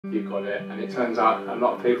you've got it, and it turns out a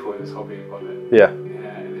lot of people in this hobby have got it. Yeah.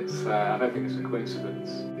 Yeah, and it's, I don't think it's a coincidence.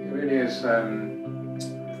 It really is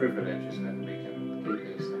privilege, isn't it, that we can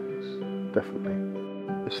keep these things.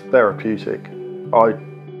 Definitely. It's therapeutic.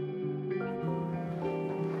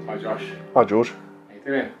 Hi Josh. Hi George. How you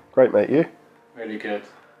doing? Great mate, you? Really good.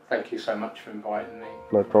 Thank you so much for inviting me.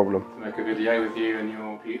 No problem. To make a video with you and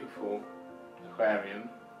your beautiful aquarium.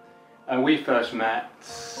 We first met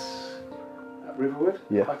at Riverwood,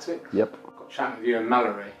 Yeah. Aquatics. Yep. Got chatting with you and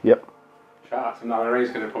Mallory. Yep. Shout out to Mallory, he's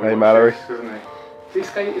going to probably Hey watch Mallory. this, isn't he?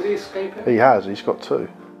 Is he escaping? He has, he's got two.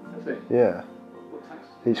 Has he? Yeah. What tanks?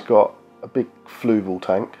 He's got a big fluval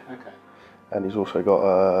tank. Okay. And he's also got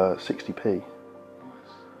a 60p. Nice.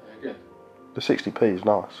 Yeah, good. The 60p is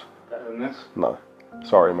nice. Better than this? No.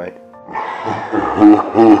 Sorry mate.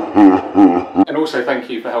 And also thank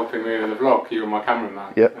you for helping me with the vlog. You were my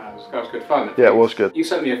cameraman. Yep. That was good fun. Yeah, it was good. You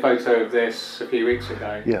sent me a photo of this a few weeks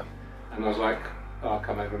ago. Yeah. And I was like, oh, I'll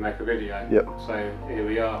come over and make a video. Yep. So here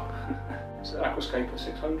we are. It's an Aquascape at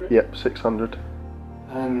 600. Yep, 600.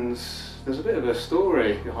 And there's a bit of a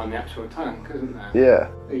story behind the actual tank, isn't there? Yeah.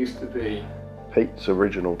 There used to be Pete's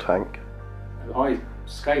original tank. I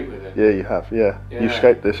skate with it. Yeah, you have, yeah. Yeah. You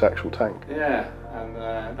scaped this actual tank. Yeah, and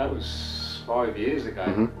that was 5 years ago.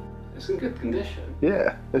 Mm-hmm. It's in good condition.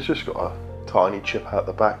 Yeah, it's just got a tiny chip out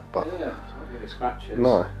the back, but Yeah, it's not really scratches.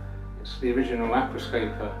 no. It's the original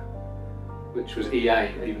Aquascaper, which was EA,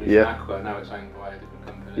 Evolution Yeah. Aqua, now it's owned by a different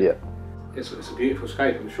company. Yeah. It's a beautiful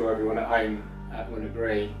scape, I'm sure everyone at home will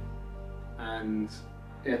agree. And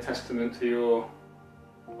yeah, testament to your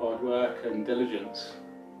hard work and diligence.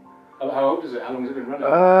 How old is it? How long has it been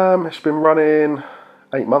running? It's been running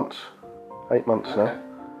 8 months. 8 months Okay. now.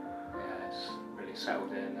 Yeah, it's really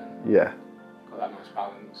settled in and Yeah. got that nice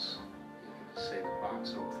balance. You can see the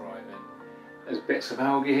plants all thriving. There's bits of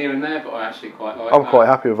algae here and there, but I actually quite like I'm that. quite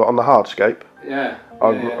happy with it on the hardscape. Yeah.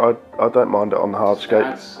 I don't mind it on the It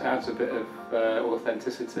hardscape. adds a bit of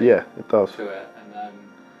authenticity Yeah, it does. to it.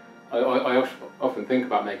 And I often think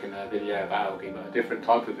about making a video about algae, but a different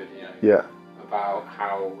type of video. Yeah. About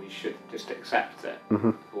how we should just accept it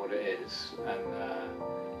Mhm. for what it is. And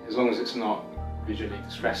as long as it's not visually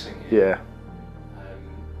distressing you, Yeah.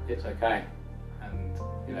 it's okay. And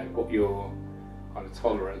you know what your kind of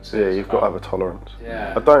tolerance Yeah, is. you've got to have a tolerance.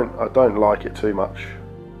 Yeah. I don't like it too much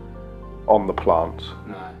on the plants.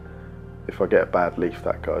 No. If I get a bad leaf,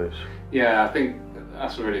 that goes. Yeah, I think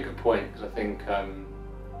that's a really good point, because I think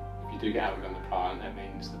if you do get algae on the plant, that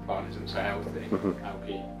means the plant isn't so healthy. Mhm.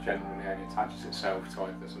 Algae generally only attaches itself to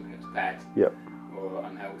either something that's dead Yep. or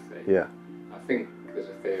unhealthy. Yeah. I think there's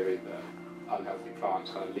a theory that unhealthy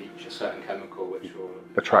plants kind of leach a certain chemical which will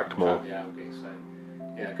Attract more. the algae. So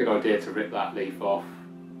yeah, good idea to rip that leaf off,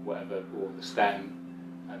 whatever, or the stem,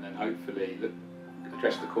 and then hopefully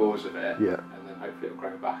address the cause of it. Yeah. And then hopefully it'll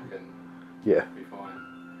grow back and Yeah. be fine.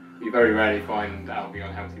 You very rarely find algae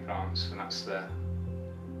on healthy plants, and that's the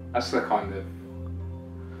kind of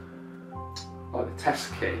like the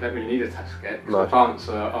test kit. You don't really need a test kit, because No. the plants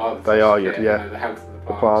are the They test are, kit, yeah. you know, the health of the The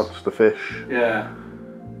plants. plants, the fish. Yeah.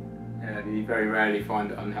 Yeah, you very rarely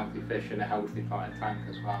find unhealthy fish in a healthy plant tank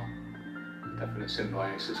as well. Definite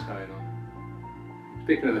symbiosis going on.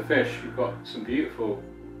 Speaking of the fish, you've got some beautiful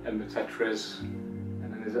Embotetras, and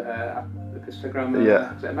then there's a Apistogramma.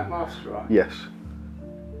 Yeah. Is it a McMaster, right? Yes.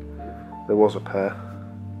 There was a pair.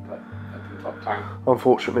 But open top tank.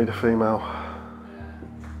 Unfortunately, the female. Yeah.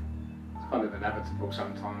 It's kind of inevitable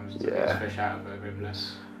sometimes to Yeah. get fish out of a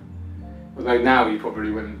ribness. Although now you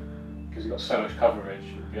probably wouldn't, because you've got so much coverage,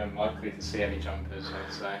 you'd be unlikely to see any jumpers,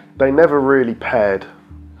 I'd say. They never really paired.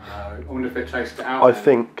 I wonder if they chased it out. I then.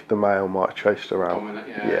 think the male might have chased around. Dominant,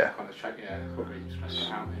 Yeah. Kind of check, yeah, probably stressed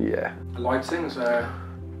it out. Yeah. The lighting's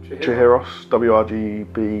Chihiros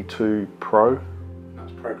WRGB2 Pro.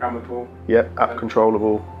 That's programmable. Yeah, app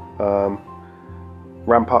controllable.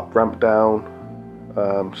 Ramp up, ramp down.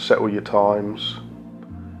 Settle your times.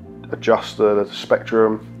 Adjust the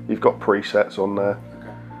spectrum. You've got presets on there.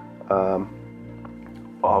 Okay.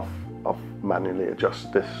 I've manually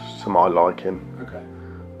adjusted this to my liking. Okay.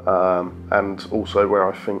 And also where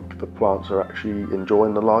I think the plants are actually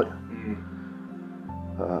enjoying the light.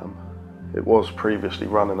 Mm. It was previously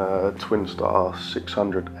running a Twin Star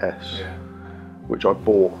 600S, Yeah. which I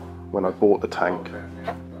bought when I bought the tank, Okay,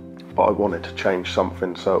 yeah. but I wanted to change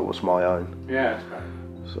something so it was my own. Yeah, that's great.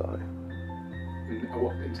 So And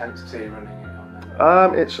what intensity are you running it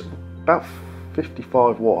on then? it's about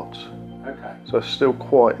 55 watts, Okay. so it's still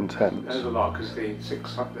quite intense. There's a lot, because the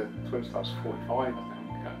Twin Star's 45, I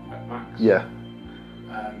think, at max. Yeah,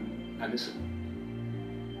 And it's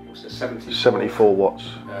also 74 74 watts.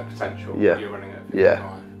 potential. Yeah. You're running at 55. Yeah.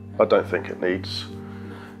 I don't think it needs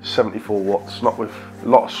 74 watts, not with a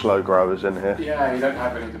lot of slow growers in here. Yeah, you don't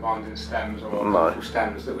have any demanding stems or No.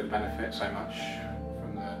 stems that would benefit so much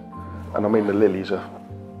from the... And I mean the lilies are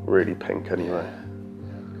really pink anyway.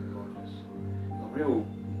 Yeah, gorgeous. A real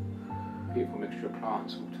beautiful mixture of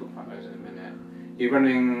plants, we'll talk about those in a minute. You're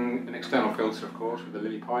running an external filter, of course, with the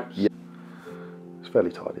lily pipes. Yeah. It's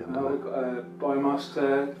fairly tidy. We've got a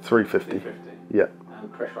Biomaster 350. Yeah.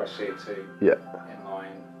 And pressurised CO2. Yeah.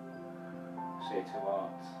 Inline CO2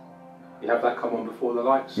 art. You have that come on before the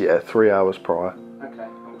lights? Yeah, 3 hours prior. Okay.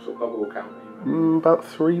 And what sort of bubble count are you running? About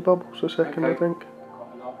 3 bubbles a second, Okay. I think.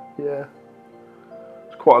 Quite a lot. Yeah.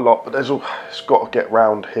 It's quite a lot, but it's got to get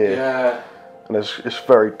round here. Yeah. And it's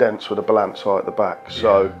very dense with a balancite at the back,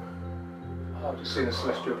 so... Oh, I've just seen a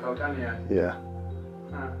celestial Peldania. Yeah.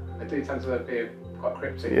 They do tend to be quite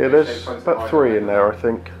cryptic. Yeah, there's about 3 in there, I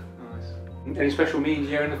think. Nice. Any special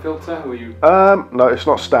media in the filter, or you? No, it's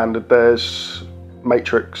not standard. There's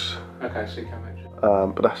matrix. Okay, so you can matrix.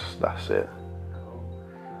 But that's it.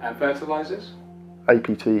 Cool. And fertilizers?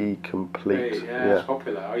 APT complete. Yeah, it's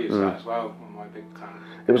popular. I use that as well on my big tanks.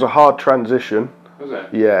 It was a hard transition. Was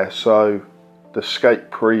it? Yeah, so the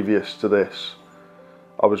scape previous to this,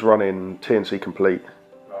 I was running TNC complete.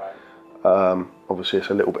 Right. Obviously, it's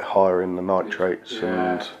a little bit higher in the nitrates,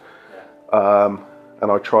 Yeah.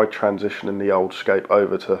 and I tried transitioning the old scape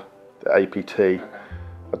over to the APT. Okay.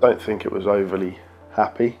 I don't think it was overly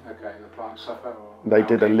happy. Okay, the plants suffer? Or They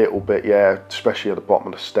did a little bit, yeah, especially at the bottom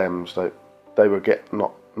of the stems. They were getting,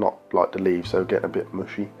 not like the leaves, they were getting a bit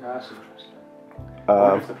mushy. Yeah, that's interesting. I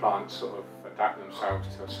wonder if the plants sort of adapt themselves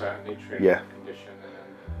to a certain nutrient condition. And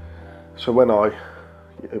then, So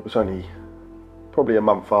it was only probably a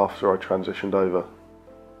month after I transitioned over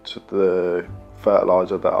to the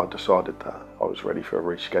fertiliser that I decided that I was ready for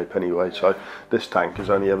a rescape anyway. So this tank has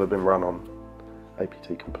only ever been run on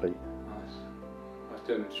APT complete. Nice. That's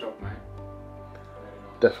doing the job, mate. Really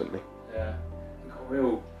nice. Definitely. Yeah. You've got a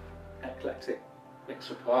real eclectic mix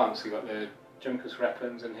of plants. You've got the Juncus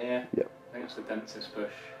repens in here. Yep. I think it's the densest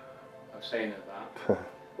bush I've seen of that.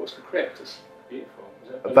 What's the crypt? It's beautiful. Is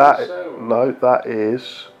it a Belusa, or? No, that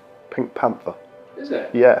is Pink Panther. Is it?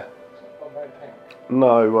 Yeah. It's not very pink.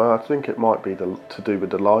 No, I think it might be to do with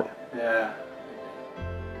the light. Yeah.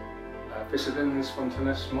 Physidens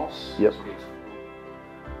fontanus moss. Yep. It's beautiful.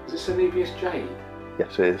 Is this Anebius jade?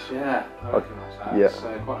 Yes, it is. Yeah, I recognise that. Yeah. It's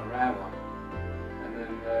quite a rare one. And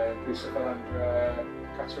then Glucephalandra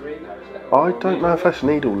Catarina, is it? I don't know if that's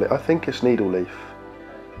needle leaf. I think it's needle leaf.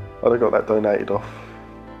 I got that donated off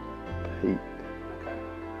Pete. Okay.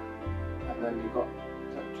 And then you've got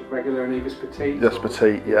just regular Anebius petite? That's or?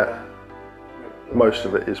 petite, yeah. Most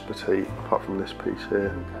of it is petite, apart from this piece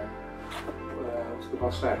here. Okay. What's the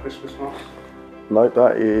moss there? Christmas moss? No,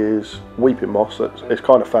 that is weeping moss. It's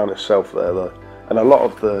kind of found itself there though. And a lot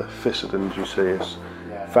of the Physidens you see has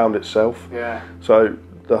found itself. Yeah. So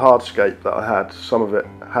the hardscape that I had, some of it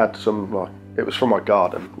had some, like, it was from my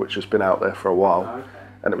garden, which has been out there for a while,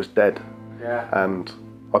 and it was dead. Yeah. And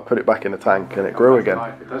I put it back in the tank and it grew again.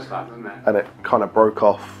 It does that, doesn't it? And it kind of broke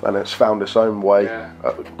off and it's found its own way. Yeah.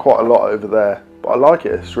 Quite a lot over there. But I like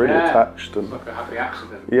it, it's really attached. And it's like a happy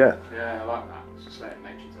accident. Yeah. Yeah, I like that. It's just letting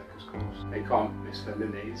nature take its course. They can't miss the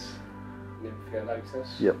lilies. Nymphia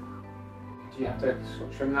lotus. Yep. Do you have to sort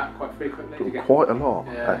of trim that quite frequently? Do you get... Quite a lot,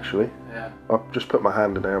 actually. Yeah. I just put my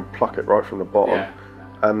hand in there and pluck it right from the bottom. Yeah.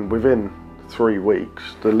 And within 3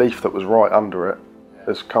 weeks, the leaf that was right under it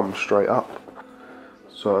has come straight up.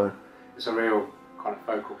 So it's a real kind of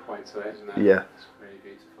focal point to it, isn't it? Yeah. It's really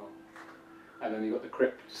beautiful. And then you've got the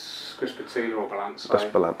Crispatula or Balansa. That's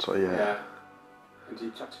Balansa, yeah. And do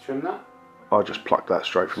you have to trim that? I just pluck that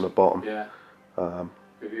straight from the bottom. Yeah.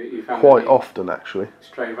 You found Quite often, actually.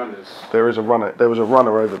 Stray runners. There was a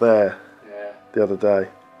runner over there the other day.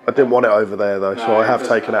 I didn't want it over there though, so I have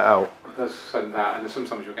taken it out. It does send that, and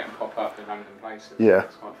sometimes you're getting pop up in random places. Yeah.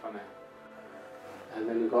 It's quite funny. And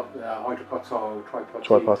then you've got the Hydropotol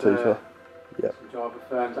Tripartita. Yeah. Some Java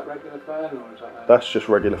fern. Is that regular fern or is that? That's just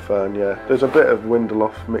regular fern, yeah. There's a bit of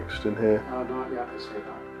Windeloff mixed in here. Oh no, yeah, I can see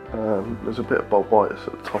that. There's a bit of Bulbitis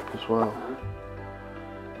at the top as well.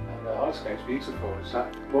 And the hardscape's beautiful. Is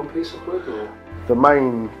that one piece of wood or? The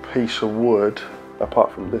main piece of wood,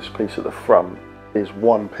 apart from this piece at the front, is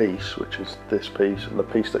one piece, which is this piece, and the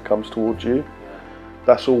piece that comes towards you.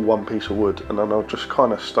 That's all one piece of wood, and then I've just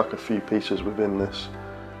kind of stuck a few pieces within this.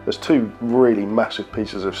 There's 2 really massive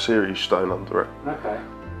pieces of Ceres stone under it. Okay.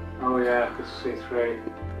 Oh yeah, I could see 3.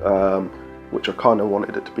 Which I kind of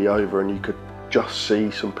wanted it to be over, and you could just see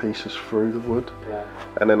some pieces through the wood. Yeah.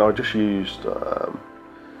 And then I just used,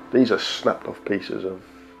 these are snapped off pieces of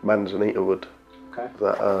manzanita wood. Okay.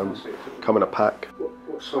 that come in a pack.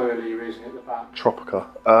 What soil are you using at the back? Tropica.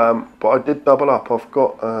 But I did double up. I've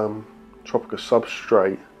got Tropica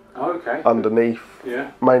substrate underneath.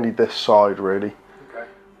 Yeah. Mainly this side really. Okay.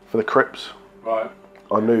 For the crypts. Right.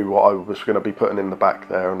 I knew what I was going to be putting in the back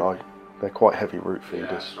there, and they're quite heavy root feeders.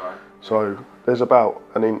 Yeah, that's right. So there's about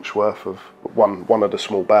an inch worth of one of the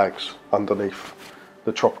small bags underneath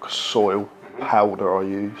the Tropica soil powder I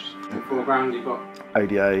use. In foreground you got?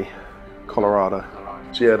 ADA, Colorado.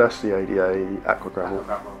 So yeah, that's the ADA Aquascape.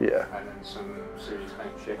 Yeah. And then some series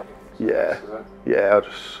paint chicken. Yeah. Yeah, I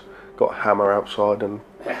just got a hammer outside and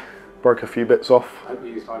broke a few bits off. I hope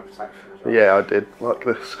you used eye protection. Yeah, I did, like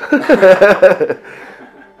this. How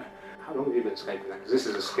long have you been scaping then? Because this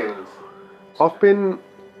is a skilled... I've been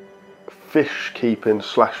fish keeping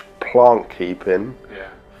 / plant keeping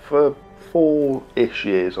for 4-ish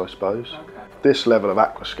years, I suppose. Okay. This level of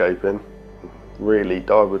aquascaping, really,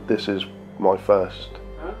 this is my first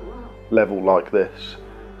level like this.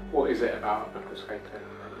 What is it about aquascaping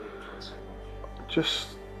that you enjoy so much?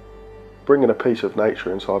 Just bringing a piece of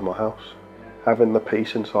nature inside my house, having the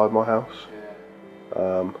peace inside my house.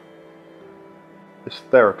 It's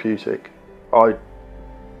therapeutic. I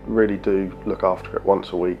really do look after it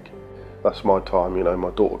once a week. That's my time, you know,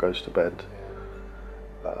 my daughter goes to bed.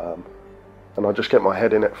 And I just get my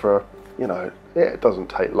head in it for, you know, it doesn't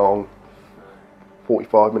take long,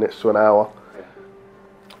 45 minutes to an hour.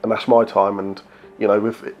 And that's my time, and, you know,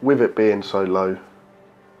 with it being so low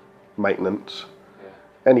maintenance,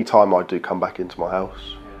 any time I do come back into my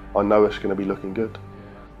house, I know it's going to be looking good.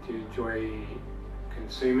 Do you enjoy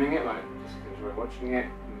consuming it, like just enjoy watching it,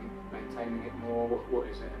 maintaining it more? What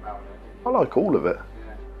is it about it? I like all of it.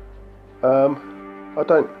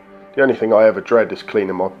 The only thing I ever dread is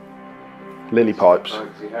cleaning my lily pipes.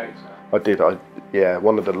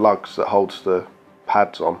 One of the lugs that holds the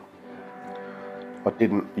pads on, I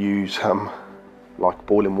didn't use like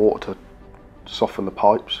boiling water to soften the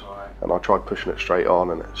pipes, and I tried pushing it straight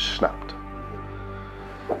on and it snapped.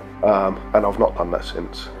 And I've not done that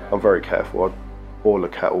since. I'm very careful. I boil the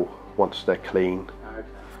kettle once they're clean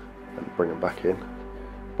and bring them back in.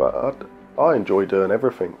 But I enjoy doing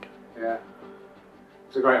everything. Yeah,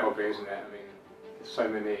 it's a great hobby, isn't it? I mean, there's so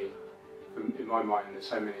many, in my mind, there's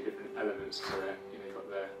so many different elements to it. You know, you've got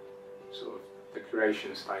the sort of the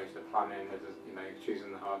creation stage, the planning, you know,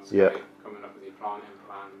 choosing the hardscape, coming up with your planting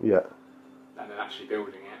plan, and then actually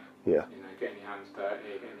building it. Yeah. You know, getting your hands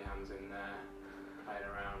dirty, getting your hands in there, playing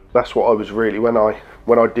around. That's what I was really, when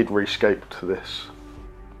I did rescape to this,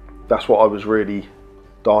 that's what I was really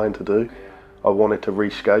dying to do. I wanted to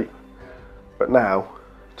rescape. But now,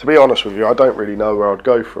 to be honest with you, I don't really know where I'd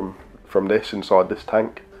go from this inside this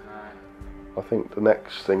tank. I think the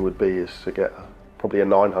next thing would be is to get probably a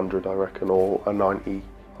 900, I reckon, or a 90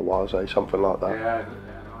 Awase, something like that. Yeah,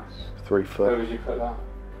 nice. 3 foot. Where would you put that?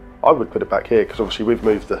 I would put it back here because obviously we've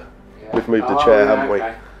moved the chair, haven't we?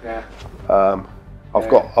 Okay. Yeah.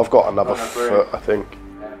 I've got another foot, I think.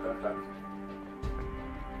 Yeah, perfect.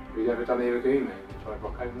 Have you ever done the Iwagumi? Tried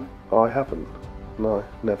rock over it? I haven't. No,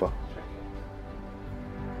 never.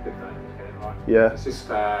 Good though, get it right. Yeah. It's just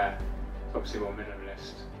obviously more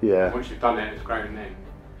minimalist. Yeah. Once you've done it, it's grown in.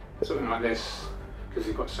 Something like this, because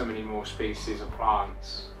you've got so many more species of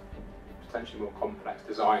plants, potentially more complex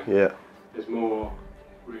design. Yeah. There's more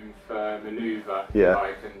room for manoeuvre,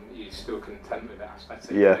 like, and you're still content with it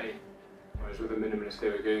aesthetically. Yeah. Whereas with a minimalist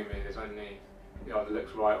Iwagumi, there's only it either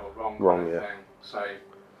looks right or wrong. Kind of thing. So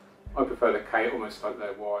I prefer the almost like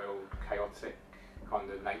the wild, chaotic kind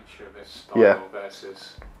of nature of this style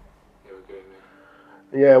versus Iwagumi.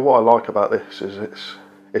 Yeah, what I like about this is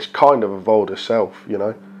it's kind of evolved itself, you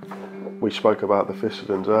know. We spoke about the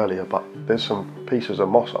Physidans earlier, but there's some pieces of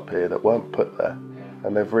moss up here that weren't put there,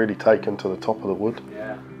 and they've really taken to the top of the wood.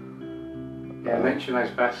 Yeah, nature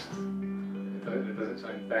knows best. It does its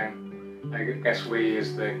own thing. I guess we,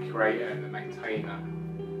 as the curator and the maintainer,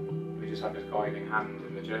 we just have this guiding hand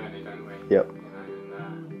in the journey, don't we? Yep. You know,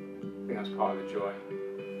 and I think that's part of the joy.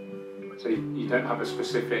 So you don't have a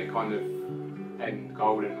specific kind of end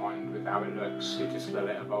goal in mind with how it looks, you just let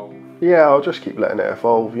it evolve? Yeah, I'll just keep letting it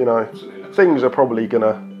evolve, you know. Things are probably going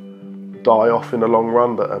to die off in the long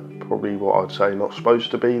run that are probably what I'd say not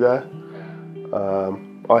supposed to be there. Yeah.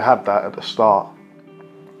 I had that at the start.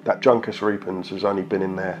 That Juncus repens has only been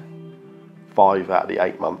in there 5 out of the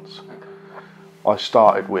 8 months. Okay. I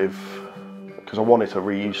started with, because I wanted to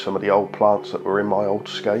reuse some of the old plants that were in my old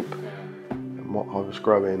scape, and what I was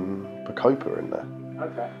growing Bacopa in there.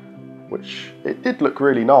 Okay. Which it did look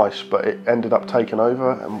really nice, but it ended up taking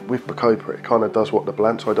over, and with Bacopa it kind of does what the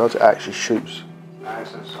Blantoy does, it actually shoots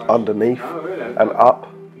underneath and up.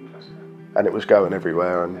 and it was going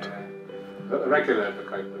everywhere. And But the regular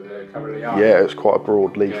Aquascape with the cover of the eye. yeah, it's quite a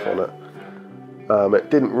broad leaf on it. It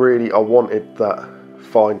didn't really. I wanted that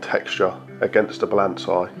fine texture against a Balance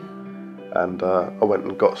eye, and I went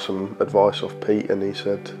and got some advice off Pete, and he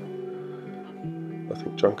said, I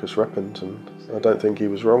think Juncus Repens, and I don't think he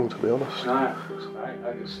was wrong, to be honest. No, it's great.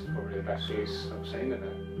 I think it's probably the best use I've seen of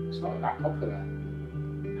it. It's not that popular.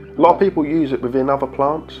 A lot of people use it within other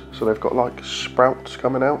plants, so they've got like sprouts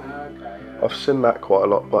coming out. Okay, yeah. I've seen that quite a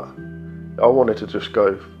lot, but I wanted to just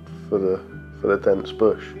go for the dense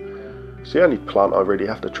bush. It's the only plant I really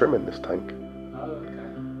have to trim in this tank. Oh,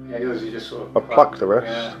 okay. Yeah, yours you just sort of... I pluck the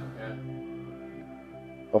rest. Yeah.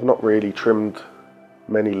 I've not really trimmed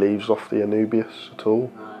many leaves off the Anubias at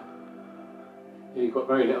all. No. Yeah, you've got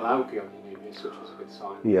very little algae on your Nubius, which is a good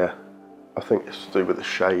sign. Yeah, I think it's to do with the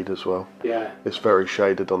shade as well. Yeah. It's very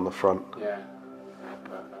shaded on the front. Yeah.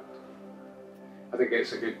 Perfect. I think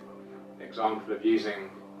it's a good example of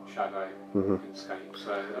using shadow in scape.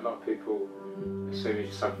 So a lot of people assume you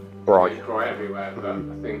just have bright everywhere, but I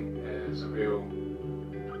think there's a real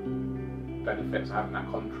benefit to having that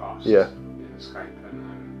contrast in the scape. And,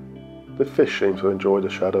 the fish seem to enjoy the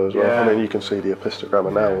shadow as well. Yeah. I mean, you can see the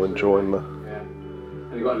Apistogramma now enjoying the... Yeah.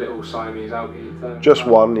 And you've got a little Siamese algae. Just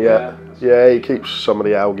one, yeah. Yeah, he keeps some of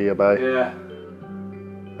the algae at bay. Yeah.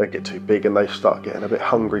 They get too big and they start getting a bit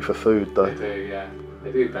hungry for food, though. They do, yeah.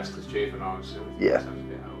 They do best as juveniles. Yeah.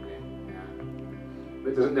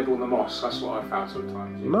 But it doesn't nibble the moss, that's what I found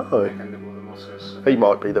sometimes. No. They can nibble the mosses. He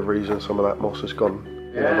might be the reason some of that moss has gone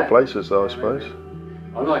in other places, though, I suppose. Maybe.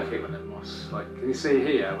 I like it when the moss, like, can you see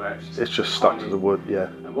here where it's just stuck to the wood, yeah.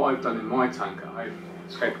 And what I've done in my tank at home,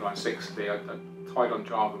 Escape Line 60, I tied on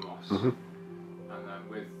Java moss, and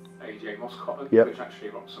with AGA moss cotton, which actually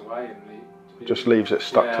rots away. And just leaves it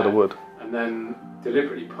stuck to the wood. And then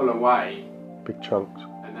deliberately pull away. Big chunks.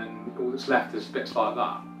 And then all that's left is bits like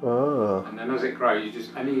that. Ah. And then as it grows, you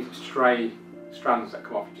just, any stray strands that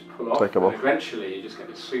come off, you just pull off. Take them off. Eventually, you just get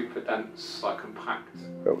this super dense, like compact.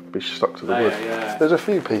 It would be stuck to the wood. Yeah. There's a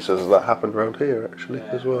few pieces of that happened around here actually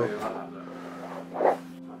as well. Really like that.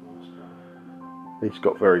 He's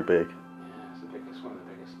got very big. Yeah, it's the biggest, one of the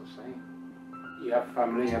biggest I've seen. You have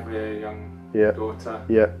family, you have a young daughter.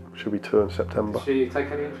 Yeah, she'll be 2 in September. Does she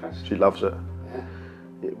take any interest? She loves it. Yeah.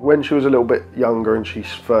 When she was a little bit younger and she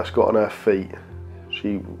first got on her feet,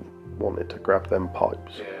 she wanted to grab them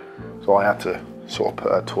pipes. Yeah. So I had to sort of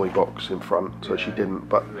put her toy box in front so she didn't.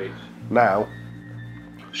 But now,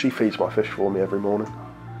 she feeds my fish for me every morning.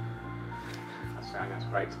 That's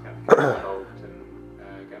great to get involved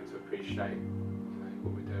and get them to appreciate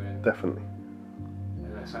what we're doing. Definitely.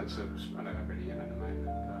 A sense of, I don't know really yet at the moment,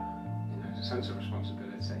 but there's a sense of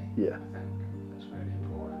responsibility. Yeah. I think that's really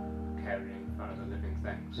important. Caring for other living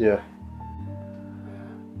things. Yeah.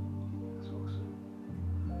 That's awesome.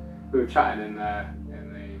 We were chatting in the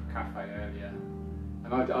cafe earlier,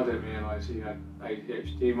 and I didn't realise you had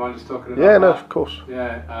ADHD. Do you mind just talking about that? Yeah, no, of course.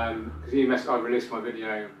 Yeah, because I released my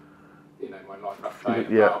video, my life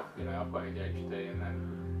update about, I've got ADHD, and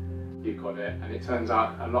then you got it, and it turns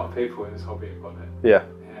out a lot of people in this hobby have got it. Yeah.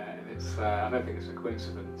 Yeah, and it's, I don't think it's a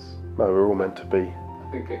coincidence. No, we're all meant to be. I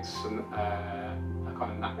think it's a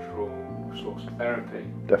kind of natural source of therapy.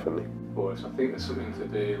 Definitely. For us. I think there's something to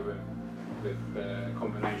do with the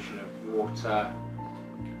combination of water,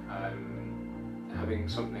 having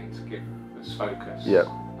something to give us focus,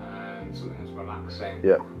 and something that's relaxing.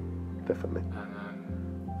 Yeah, definitely. And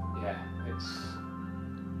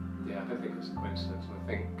I don't think it's a coincidence.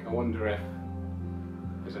 I wonder if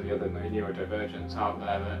there's any other neurodivergents out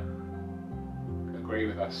there that agree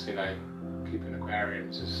with us. Keeping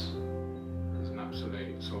aquariums is an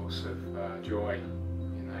absolute source of joy,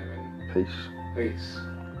 and peace.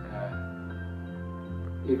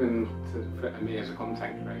 Even for me as a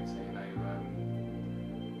content creator,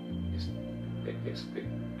 it's the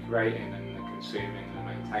creating and the consuming and the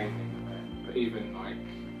maintaining. But even like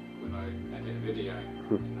when I edit a video, I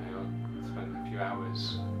spend a few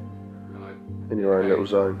hours in your own little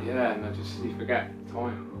zone. Yeah, and you forget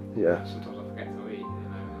time. Yeah. Sometimes I forget to eat.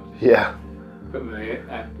 Yeah. Put my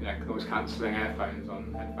noise cancelling headphones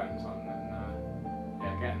on, and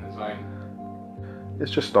get in the zone.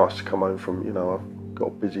 It's just nice to come home from, I've got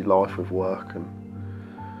a busy life with work, and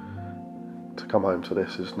to come home to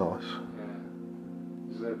this is nice. Yeah.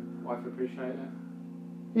 Does the wife appreciate it?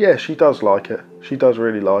 Yeah, she does like it. She does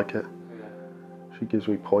really like it. Yeah. She gives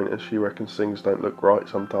me pointers. She reckons things don't look right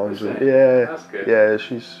sometimes. Yeah, that's good. Yeah,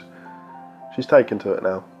 she's taken to it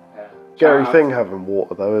now. Yeah. Scary thing having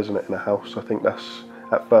water though, isn't it, in a house? I think that's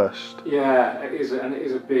at first. Yeah, it is, and it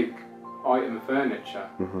is a big item of furniture.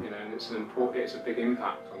 And it's a big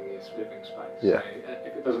impact on your this living space. Yeah. So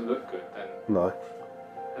if it doesn't look good, then No.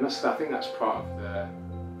 and I think that's part of the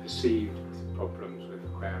perceived problems with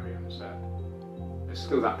aquariums. That there's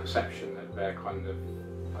still that perception that they're kind of,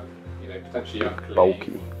 potentially ugly,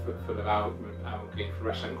 Bulky. full of algae,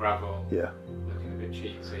 fluorescent gravel, Yeah. looking a bit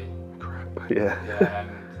cheesy. Crap. Yeah. Yeah,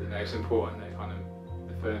 and it's important that kind of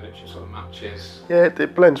the furniture sort of matches. Yeah,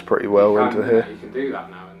 it blends pretty well into here. You can do that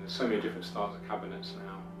now, and there's so many different styles of cabinets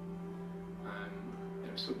now.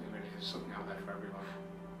 There's something out there for everyone,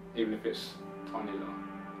 even if it's tiny little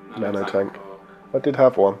Nano tank. I did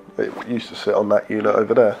have one. It used to sit on that unit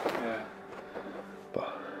over there. Yeah.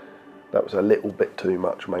 But that was a little bit too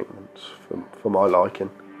much maintenance for my liking.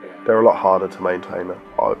 Yeah. They're a lot harder to maintain,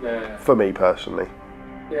 for me personally.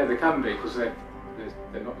 Yeah, they can be because they're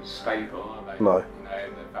not as stable, are they? No.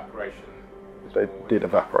 The evaporation. They did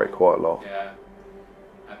evaporate quite a lot. Yeah.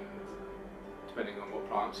 And depending on what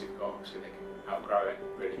plants you've got, obviously they can outgrow it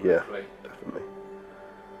really quickly. Yeah, definitely.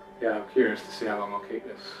 Yeah, I'm curious to see how long I'll keep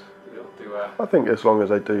this. It'll do I think as long as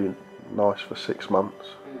they do nice for 6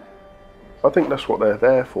 months. Yeah. I think that's what they're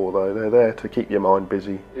there for, though. They're there to keep your mind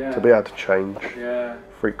busy, to be able to change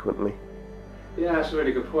frequently. Yeah, that's a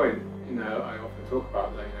really good point. I often talk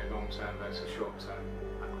about the long-term versus short-term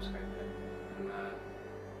aquascaping. And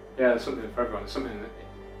there's something for everyone. There's something that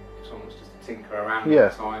if someone wants just to tinker around all the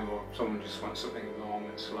time, or if someone just wants something long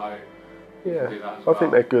and slow, you can do that as well. I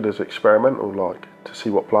think they're good as experimental, like to see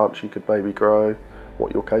what plants you could maybe grow,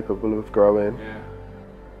 what you're capable of growing. Yeah.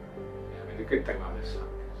 I mean, the good thing about this is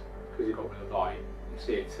because you've got a bit of light, you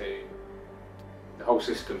see it too. The whole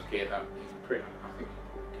system's geared up. I think you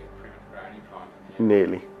can get pretty much grow any plant in here.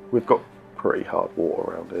 Nearly. We've got pretty hard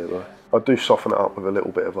water around here though. I do soften it up with a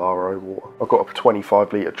little bit of RO water. I've got a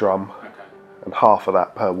 25 litre drum, and half of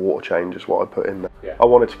that per water change is what I put in there. Yeah. I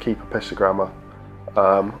wanted to keep Apistogramma.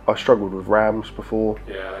 I struggled with rams before.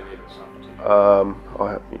 Yeah, they needed something.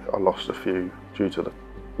 I lost a few due to the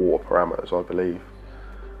water parameters, I believe.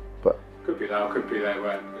 But could be that, or could be they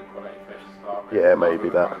weren't good quality fish to start with. Yeah, maybe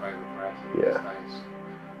that. Kind of Yeah.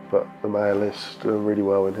 But the male is doing really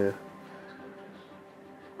well in here.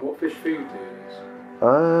 What fish food do you use?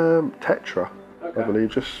 Tetra, I believe,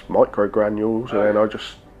 just micro granules, and then I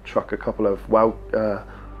just chuck a couple of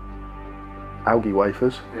algae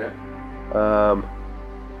wafers. Yeah.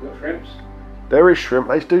 Got shrimps? There is shrimp.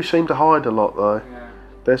 They do seem to hide a lot though. Yeah.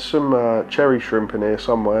 There's some cherry shrimp in here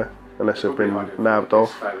somewhere, unless they've been nabbed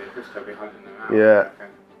off. Yeah.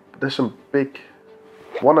 There's some big.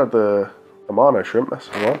 One of the Amano shrimp. That's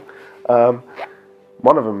the one.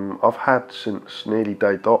 One of them I've had since nearly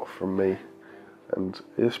day dot from me, and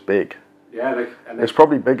it's big. Yeah, it's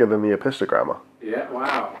probably bigger than the Apistogramma. Yeah,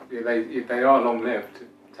 wow. Yeah, they are long lived,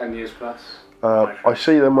 10 years plus. I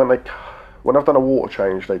see them when I've done a water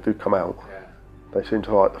change. They do come out. Yeah. They seem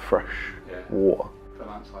to like the fresh water. The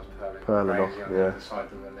landslide's Pearling off, on the other side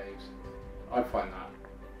of the leaves. I find that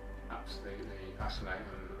absolutely fascinating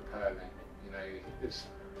and pearling. It's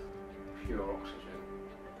pure oxygen,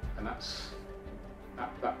 and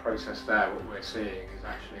that process there, what we're seeing, is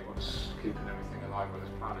actually what's keeping everything alive on this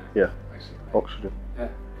planet. Yeah, basically. oxygen. Yeah.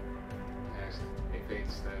 It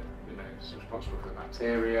feeds it's responsible for the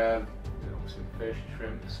bacteria, obviously the fish,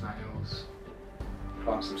 shrimp, the snails.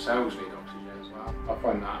 Plants themselves need oxygen as well. I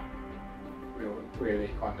find that really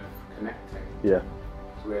kind of connecting. Yeah.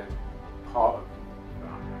 Because we're part of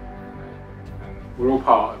that, and we're all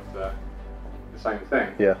part of the same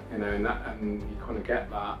thing. Yeah. And you kind of get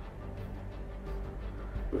that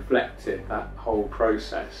reflected. That whole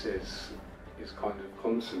process is kind of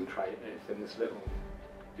concentrated in this little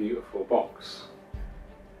beautiful box.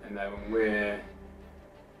 And then we're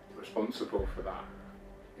responsible for that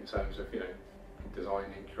in terms of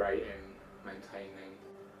designing, creating, maintaining.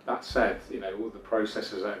 That said, all the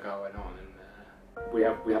processes that are going on in there,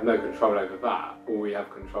 we have no control over that. All we have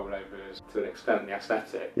control over is, to an extent, the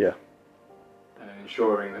aesthetic. Yeah. And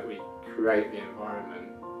ensuring that we create the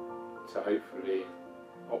environment to hopefully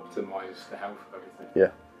optimise the health of everything.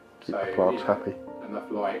 Yeah. Keep the plants happy.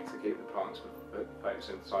 Enough light to keep the plants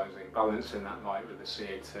photosynthesising, balancing that light with the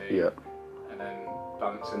CO2. Yeah. And then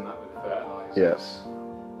balancing that with the fertilisers. Yes.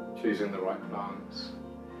 Choosing the right plants.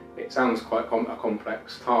 It sounds quite a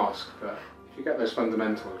complex task, but if you get those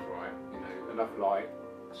fundamentals right, enough light,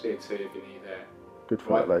 CO2 if you need it. Good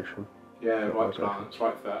ventilation. Yeah, right plants,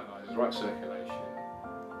 right fertilisers, right circulation,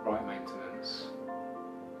 right maintenance.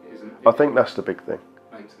 I think that's the big thing.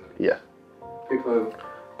 Maintenance. Yeah.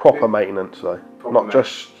 Proper maintenance though, not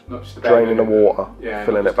just draining the water,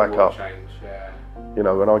 filling it back up. Change,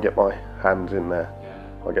 when I get my hands in there,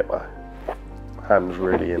 I get my hands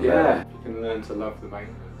really in there. You can learn to love the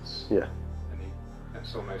maintenance. Yeah.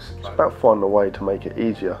 It's almost like about finding a way to make it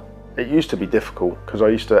easier. It used to be difficult because I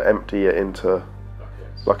used to empty it into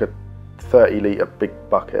buckets. like a 30-litre big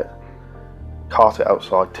bucket, cart it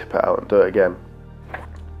outside, tip it out and do it again.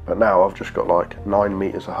 But now I've just got like 9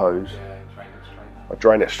 metres of hose. Yeah, drain it straight. I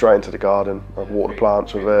drain it straight into the garden, I water the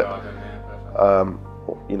plants with it, Garden, yeah,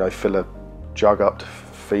 you know, fill a jug up to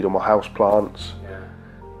feed all my house plants. yeah.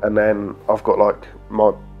 And then I've got like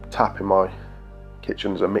my tap in my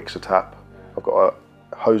kitchen's a mixer tap. I've got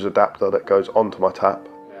a hose adapter that goes onto my tap,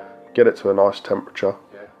 get it to a nice temperature,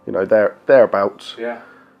 you know, thereabouts,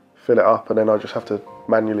 fill it up, and then I just have to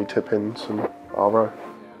manually tip in some RO,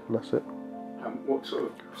 and that's it. What sort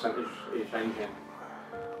of percentage are you changing?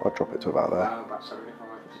 I drop it to about there. About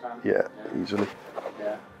 75%? Yeah, easily.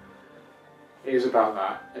 Yeah. It is about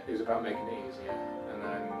that. It is about making it easier. And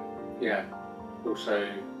then, yeah, also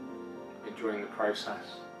enjoying the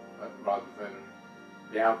process rather than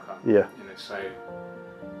the outcome. Yeah. You know, so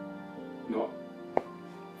not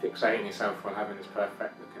fixating yourself on having this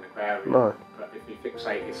perfect looking aquarium. No. But if you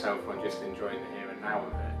fixate yourself on just enjoying the here and now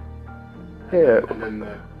of it. Yeah. And then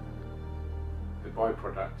the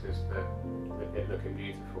byproduct is it looking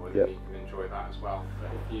beautiful, and Yep. you can enjoy that as well.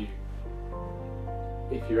 But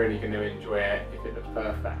if you're only going to enjoy it if it looks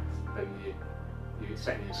perfect, then you're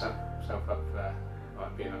setting yourself up for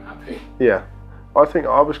like being unhappy. Yeah, I think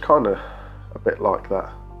I was kind of a bit like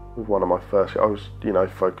that with one of my first. I was, you know,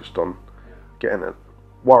 focused on getting it,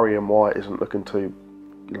 worrying why it isn't looking too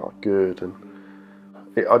like good, and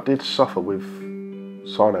I did suffer with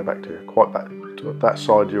cyanobacteria quite bad. That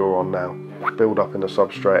side you're on now, build up in the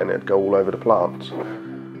substrate and it'd go all over the plants.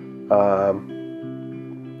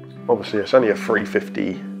 Obviously it's only a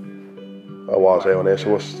 350 ORZ on here, so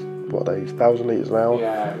what are they, 1,000 litres an hour?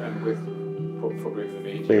 Yeah, and with probably the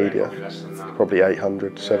media probably less than that. Probably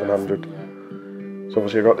 800, 700. So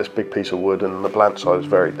obviously I've got this big piece of wood and the plant side is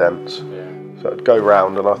very dense. So it'd go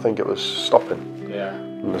round and I think it was stopping.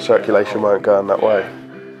 And the circulation weren't going that way.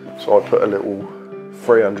 So I put a little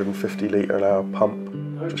 350 litre an hour pump,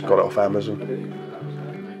 just got it off Amazon. I didn't even know that was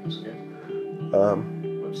there, that's good.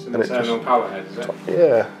 It's an internal power head, is it?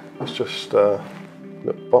 Yeah, it's just a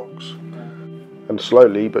little box. And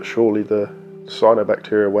slowly but surely the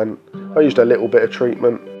cyanobacteria went. I used a little bit of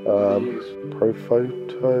treatment,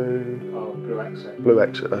 Profoto, Blue Exit. Blue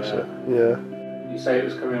Exit, that's it, yeah. You say it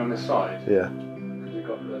was coming on this side? Yeah. Because it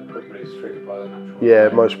got probably it's triggered by the natural. Yeah,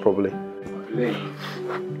 most probably. I believe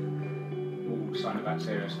all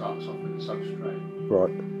cyanobacteria starts off in the substrate. Right.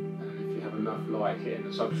 And if you have enough light hitting the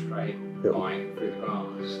substrate line through the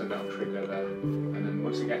glass, then that'll trigger and then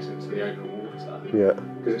once it gets into the open water,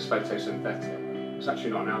 because it's photosynthetic, it's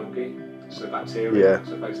actually not an algae, it's a bacteria,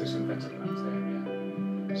 it's a photosynthetic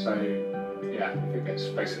bacteria. So yeah, if it gets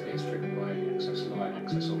basically it's triggered by excess light,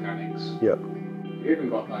 excess organics. You've even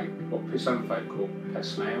got like what some folk call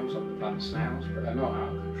pest snails, like the plant snails, but they're not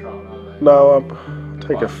out of control, are they? No, I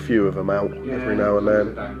take a few of them out every now and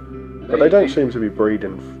then. But they don't seem to be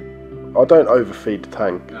breeding. I don't overfeed the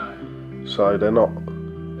tank. No. So they're not.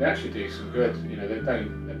 They actually do some good. You know, they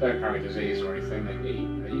don't carry disease or anything. They eat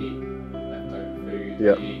leftover food.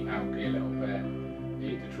 They eat algae a little bit. They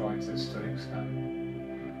eat detritus to an extent.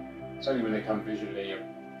 It's only when they come visually, you know.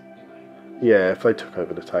 Yeah, if they took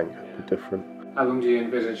over the tank, it'd be different. How long do you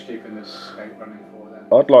envisage keeping this scape running for then?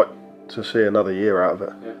 I'd like to see another year out of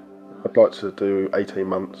it. Yeah. I'd like to do 18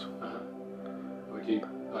 months. Would you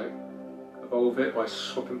like evolve it by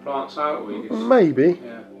swapping plants out, or you just, maybe?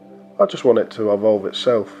 Yeah. I just want it to evolve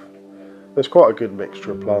itself. There's quite a good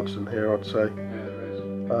mixture of plants in here, I'd say. Yeah, there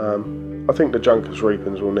is. I think the Juncus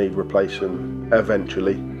repens will need replacing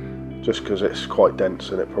eventually, just because it's quite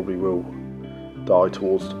dense and it probably will die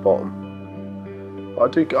towards the bottom. I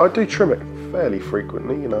do trim it fairly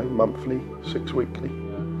frequently, you know, monthly, 6 weekly,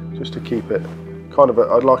 just to keep it kind of.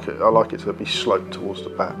 I like it to be sloped towards the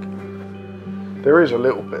back. There is a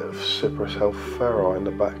little bit of Cyprus health ferri in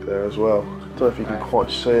the back there as well. I don't know if you can quite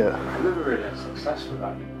see it. I never really had success with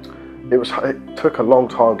that. It took a long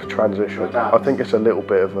time to transition. I think it's a little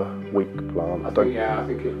bit of a weak plant. I think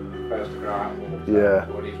it prefers to grow out more. Yeah.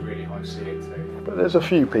 Or needs really high CO2. But there's a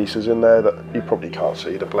few pieces in there that you probably can't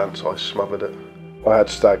see. The plant size smothered it. I had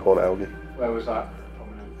staghorn algae. Where was that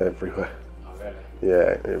prominent? Everywhere. Oh, really?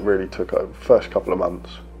 Yeah, it really took over. First couple of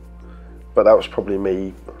months. But that was probably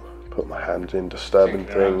me putting my hands in, disturbing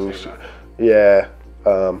things. Yeah,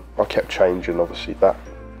 I kept changing, obviously, the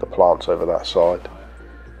plants over that side.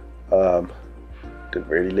 Didn't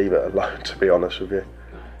really leave it alone, to be honest with you.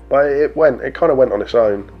 But it kind of went on its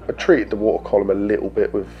own. I treated the water column a little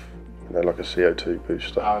bit with, you know, like a CO2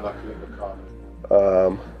 booster. Oh, like a liquid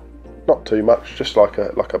carbon. Not too much, just like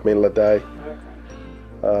a mil a day.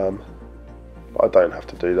 But I don't have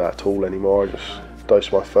to do that at all anymore. I just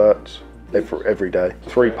dose my ferts every day.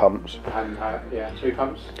 3 pumps. And yeah, 3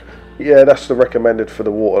 pumps. Yeah, that's the recommended for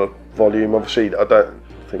the water volume. Obviously, I don't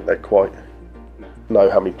think they quite know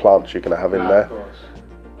how many plants you're going to have in there. Of course.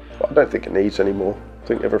 But I don't think it needs any more. I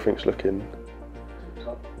think everything's looking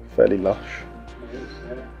fairly lush. It is,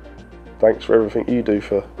 yeah. Thanks for everything you do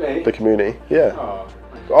for Me? the community. Yeah. Oh,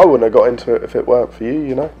 I wouldn't have got into it if it weren't for you,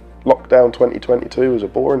 you know. Lockdown 2022 was a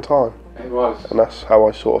boring time. it was. And that's how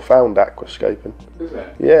I sort of found aquascaping. Is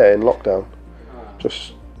it? Yeah, in lockdown. Oh.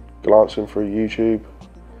 Just glancing through YouTube.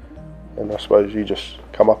 And I suppose you just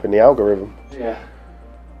come up in the algorithm. Yeah.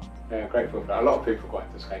 Yeah, grateful for that. A lot of people got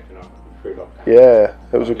into escaping through lockdown. Yeah,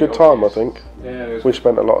 it was a good time, I think. Yeah, it was. We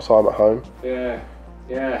spent a lot of time at home. Yeah,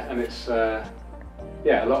 yeah, and it's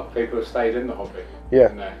yeah, a lot of people have stayed in the hobby. Yeah.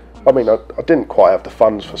 You know, I mean, I didn't quite have the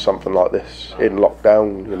funds for something like this in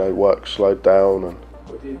lockdown. You know, work slowed down, and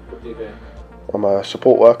what do you do? I'm a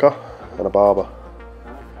support worker and a barber,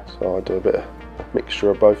 Okay. so I do a bit of mixture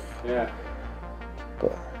of both. Yeah.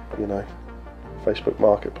 But you know, Facebook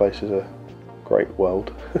Marketplace is a great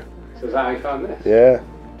world. So is that how you found this? Yeah,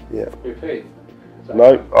 yeah. Through Pete? Is that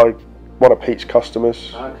No, one of Pete's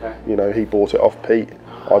customers. Okay. You know, he bought it off Pete.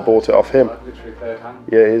 I bought it off him. Like literally third hand.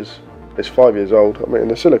 Yeah, it is. It's 5 years old. I mean,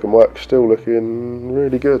 the silicone work's still looking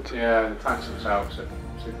really good. Yeah, the tanks themselves are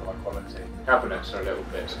super high quality. Cabinets are a little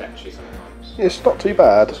bit sketchy sometimes. Yeah, it's not too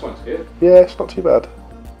bad. This one's good. Yeah, it's not too bad.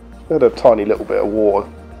 We had a tiny little bit of water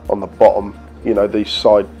on the bottom. You know, these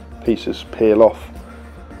side pieces peel off.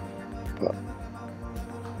 But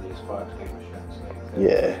These fire extinguishers.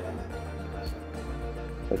 yeah,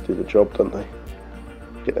 they do the job, don't they?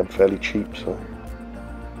 Get them fairly cheap, so.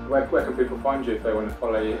 Where can people find you if they want to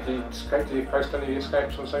follow you? Do you post any of your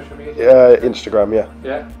escapes on social media? Yeah, Instagram, yeah.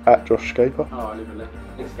 Yeah? At Josh Scaper. Oh, I'll leave a link.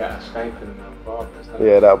 Need to get escaping and barbers.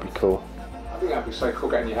 Yeah, that would be cool. I think that'd be so cool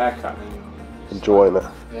getting your hair cut and Enjoying it.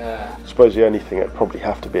 Yeah. I suppose the only thing, it'd probably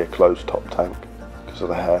have to be a closed top tank because of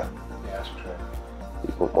the hair. Yeah, that's true.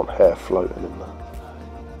 You wouldn't want hair floating in there.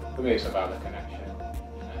 For me, it's about the connection,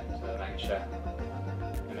 to nature,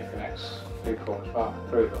 and it connects people as well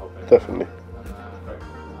through the hobby. Definitely. I'm grateful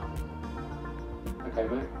for that.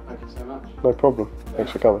 Okay, mate. Thank you so much. No problem.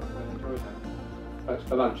 Thanks for coming. I enjoyed it. Thanks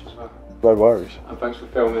for lunch as well. No worries. And thanks for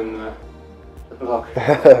filming the vlog.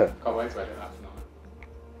 Can't wait to edit that tonight.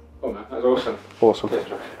 Oh man, that was awesome. Awesome. Cheers,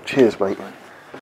 Josh. Cheers, mate.